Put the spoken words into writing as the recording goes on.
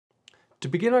To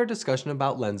begin our discussion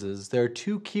about lenses, there are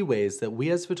two key ways that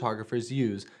we as photographers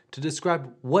use to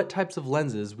describe what types of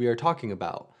lenses we are talking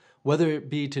about, whether it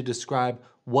be to describe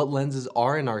what lenses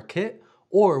are in our kit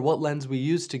or what lens we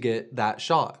use to get that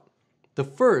shot. The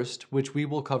first, which we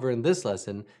will cover in this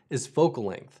lesson, is focal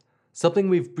length, something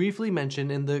we've briefly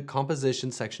mentioned in the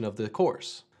composition section of the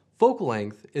course. Focal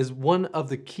length is one of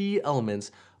the key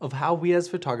elements of how we as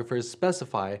photographers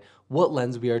specify what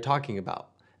lens we are talking about,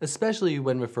 especially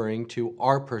when referring to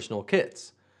our personal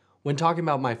kits. When talking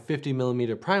about my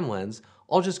 50mm prime lens,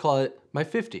 I'll just call it my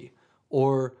 50,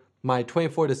 or my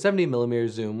 24 to 70mm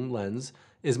zoom lens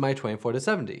is my 24 to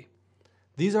 70.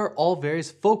 These are all various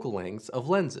focal lengths of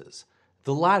lenses,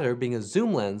 the latter being a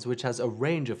zoom lens which has a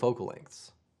range of focal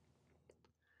lengths.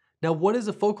 Now, what is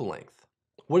a focal length?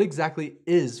 What exactly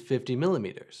is 50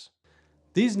 millimeters?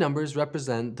 These numbers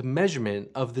represent the measurement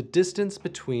of the distance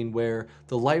between where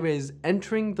the light rays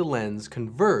entering the lens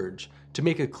converge to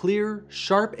make a clear,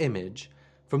 sharp image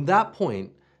from that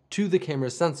point to the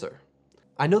camera's sensor.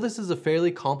 I know this is a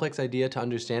fairly complex idea to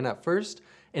understand at first,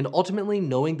 and ultimately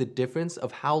knowing the difference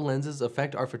of how lenses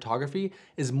affect our photography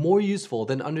is more useful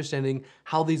than understanding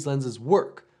how these lenses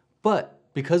work. But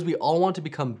because we all want to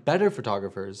become better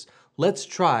photographers, let's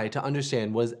try to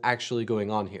understand what is actually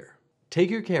going on here. Take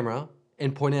your camera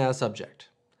and point it at a subject.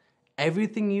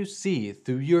 Everything you see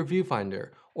through your viewfinder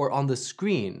or on the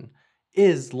screen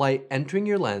is light entering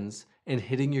your lens and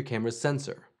hitting your camera's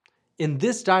sensor. In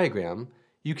this diagram,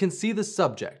 you can see the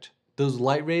subject, those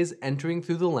light rays entering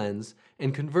through the lens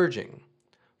and converging.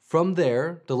 From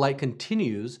there, the light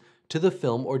continues to the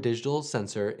film or digital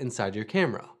sensor inside your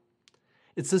camera.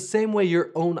 It's the same way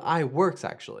your own eye works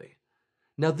actually.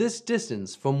 Now this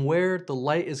distance from where the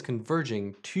light is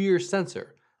converging to your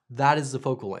sensor, that is the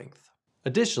focal length.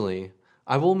 Additionally,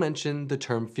 I will mention the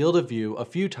term field of view a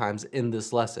few times in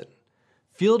this lesson.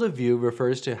 Field of view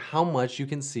refers to how much you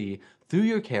can see through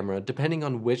your camera depending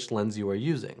on which lens you are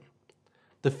using.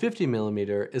 The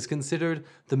 50mm is considered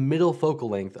the middle focal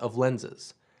length of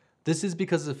lenses. This is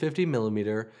because the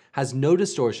 50mm has no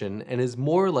distortion and is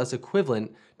more or less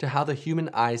equivalent to how the human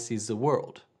eye sees the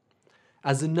world.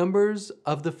 As the numbers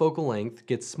of the focal length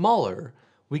get smaller,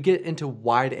 we get into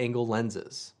wide-angle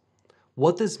lenses.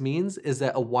 What this means is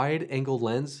that a wide-angle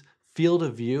lens field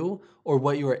of view, or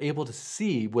what you are able to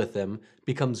see with them,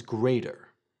 becomes greater.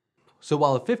 So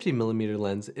while a 50mm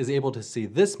lens is able to see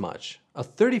this much, a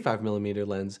 35mm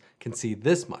lens can see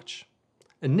this much.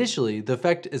 Initially, the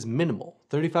effect is minimal.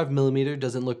 35mm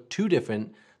doesn't look too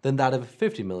different than that of a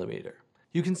 50mm.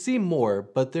 You can see more,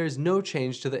 but there is no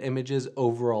change to the image's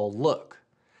overall look.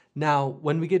 Now,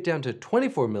 when we get down to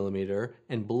 24mm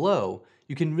and below,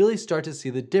 you can really start to see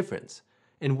the difference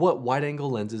in what wide-angle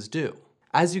lenses do.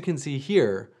 As you can see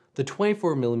here, the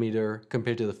 24mm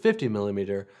compared to the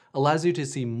 50mm allows you to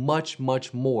see much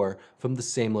more from the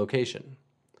same location.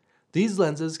 These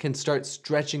lenses can start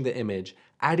stretching the image,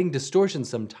 adding distortion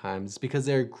sometimes because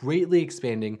they're greatly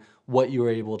expanding what you are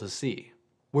able to see.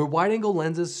 Where wide-angle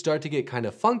lenses start to get kind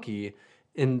of funky,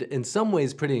 and in some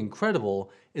ways pretty incredible,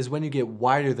 is when you get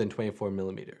wider than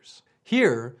 24mm.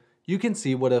 Here, you can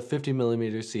see what a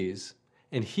 50mm sees,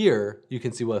 and here you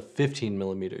can see what a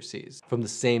 15mm sees from the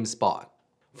same spot.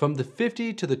 From the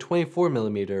 50 to the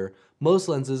 24mm, most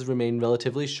lenses remain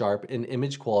relatively sharp in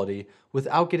image quality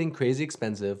without getting crazy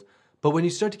expensive, but when you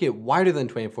start to get wider than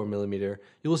 24mm,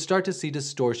 you will start to see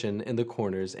distortion in the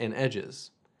corners and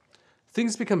edges.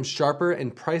 Things become sharper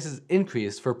and prices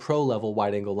increase for pro-level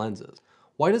wide-angle lenses.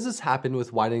 Why does this happen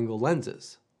with wide-angle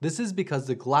lenses? This is because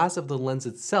the glass of the lens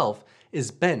itself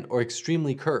is bent or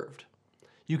extremely curved.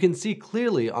 You can see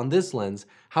clearly on this lens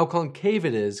how concave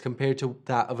it is compared to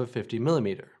that of a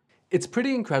 50mm. It's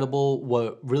pretty incredible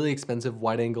what really expensive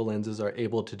wide-angle lenses are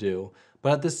able to do,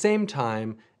 but at the same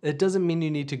time, it doesn't mean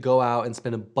you need to go out and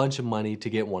spend a bunch of money to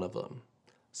get one of them.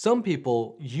 Some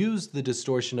people use the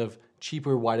distortion of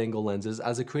cheaper wide-angle lenses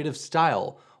as a creative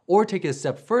style, or take it a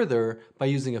step further by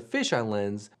using a fisheye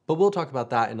lens, but we'll talk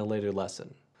about that in a later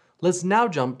lesson. Let's now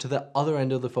jump to the other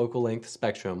end of the focal length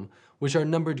spectrum, which are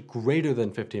numbered greater than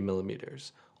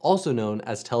 50mm, also known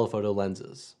as telephoto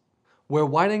lenses. Where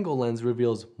wide-angle lens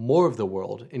reveals more of the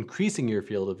world, increasing your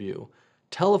field of view,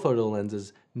 telephoto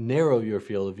lenses narrow your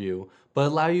field of view, but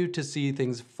allow you to see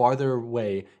things farther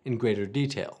away in greater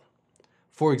detail.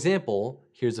 For example,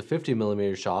 here's a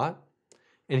 50mm shot,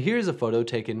 and here's a photo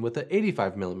taken with an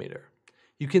 85mm.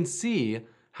 You can see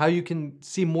how you can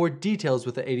see more details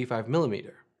with the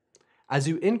 85mm. As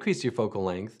you increase your focal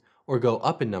length, or go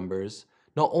up in numbers,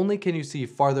 not only can you see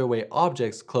farther away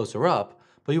objects closer up,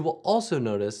 but you will also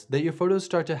notice that your photos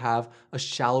start to have a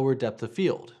shallower depth of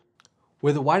field.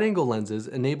 Where the wide-angle lenses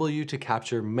enable you to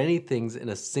capture many things in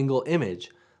a single image,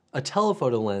 a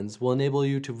telephoto lens will enable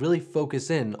you to really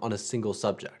focus in on a single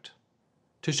subject.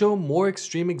 To show a more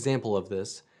extreme example of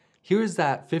this, here is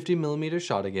that 50mm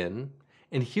shot again,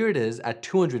 and here it is at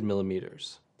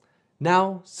 200mm.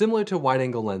 Now, similar to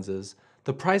wide-angle lenses,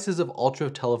 the prices of ultra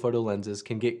telephoto lenses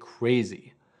can get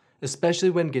crazy,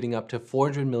 especially when getting up to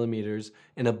 400mm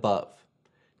and above.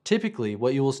 Typically,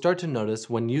 what you will start to notice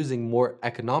when using more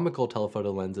economical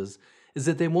telephoto lenses is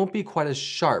that they won't be quite as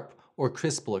sharp or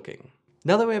crisp looking.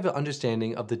 Now that we have an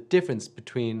understanding of the difference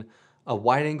between a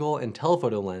wide-angle and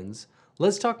telephoto lens,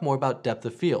 let's talk more about depth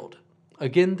of field.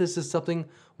 Again, this is something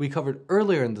we covered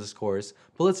earlier in this course,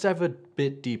 but let's dive a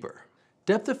bit deeper.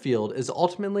 Depth of field is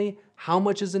ultimately how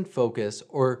much is in focus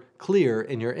or clear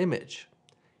in your image.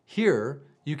 Here,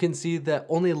 you can see that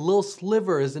only a little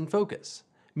sliver is in focus,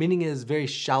 meaning it is very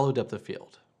shallow depth of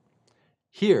field.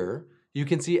 Here, you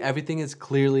can see everything is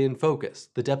clearly in focus.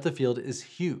 The depth of field is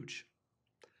huge.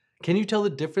 Can you tell the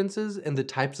differences in the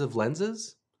types of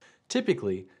lenses?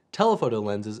 Typically, telephoto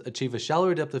lenses achieve a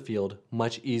shallower depth of field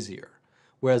much easier,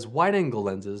 whereas wide-angle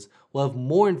lenses will have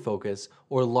more in focus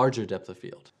or larger depth of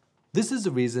field. This is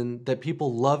the reason that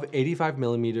people love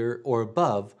 85mm or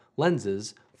above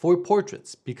lenses for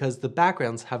portraits, because the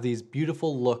backgrounds have these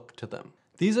beautiful look to them.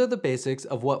 These are the basics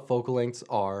of what focal lengths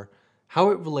are, how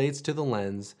it relates to the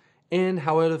lens, and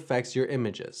how it affects your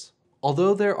images.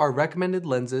 Although there are recommended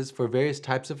lenses for various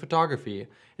types of photography,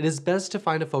 it is best to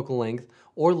find a focal length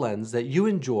or lens that you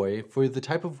enjoy for the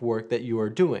type of work that you are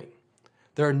doing.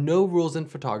 There are no rules in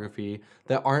photography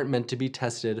that aren't meant to be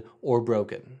tested or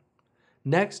broken.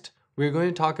 Next, we're going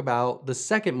to talk about the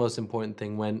second most important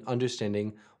thing when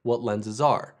understanding what lenses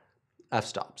are: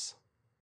 f-stops.